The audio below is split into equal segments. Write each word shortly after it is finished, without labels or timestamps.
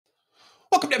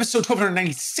Welcome to episode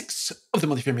 1296 of the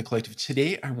Multifamily Collective.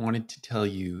 Today, I wanted to tell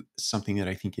you something that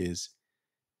I think is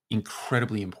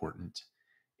incredibly important,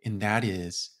 and that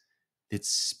is that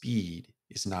speed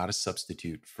is not a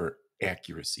substitute for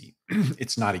accuracy.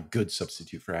 It's not a good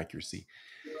substitute for accuracy.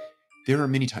 There are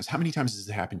many times, how many times has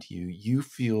it happened to you? You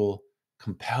feel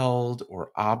compelled or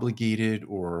obligated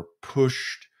or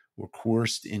pushed or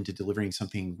coerced into delivering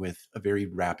something with a very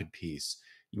rapid pace.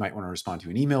 You might want to respond to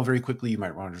an email very quickly. You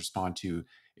might want to respond to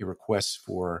a request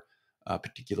for a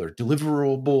particular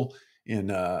deliverable in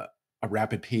a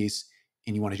rapid pace,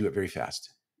 and you want to do it very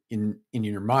fast. In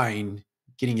your mind,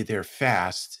 getting it there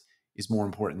fast is more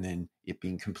important than it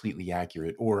being completely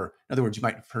accurate. Or in other words, you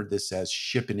might have heard this as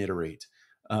ship and iterate.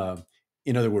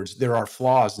 In other words, there are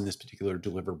flaws in this particular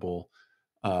deliverable,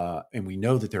 and we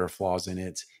know that there are flaws in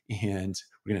it, and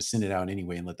we're going to send it out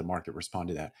anyway and let the market respond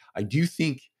to that. I do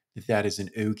think that that is an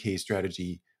okay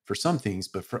strategy for some things,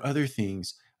 but for other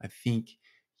things, I think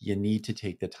you need to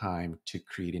take the time to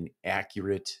create an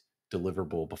accurate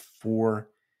deliverable before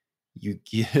you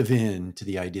give in to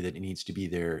the idea that it needs to be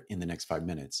there in the next 5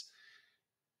 minutes.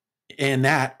 And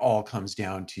that all comes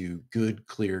down to good,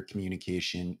 clear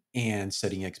communication and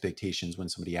setting expectations when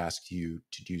somebody asks you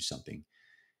to do something.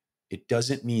 It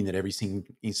doesn't mean that every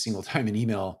single time an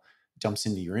email dumps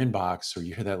into your inbox or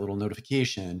you hear that little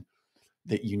notification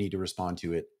that you need to respond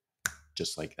to it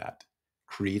just like that.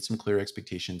 Create some clear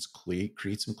expectations,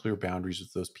 create some clear boundaries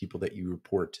with those people that you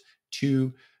report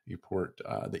to,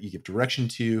 that you give direction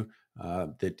to,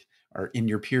 that are in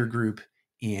your peer group,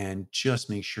 and just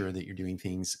make sure that you're doing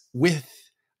things with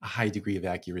a high degree of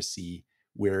accuracy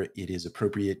where it is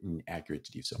appropriate and accurate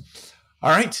to do so.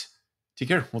 All right. Take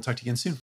care. We'll talk to you again soon.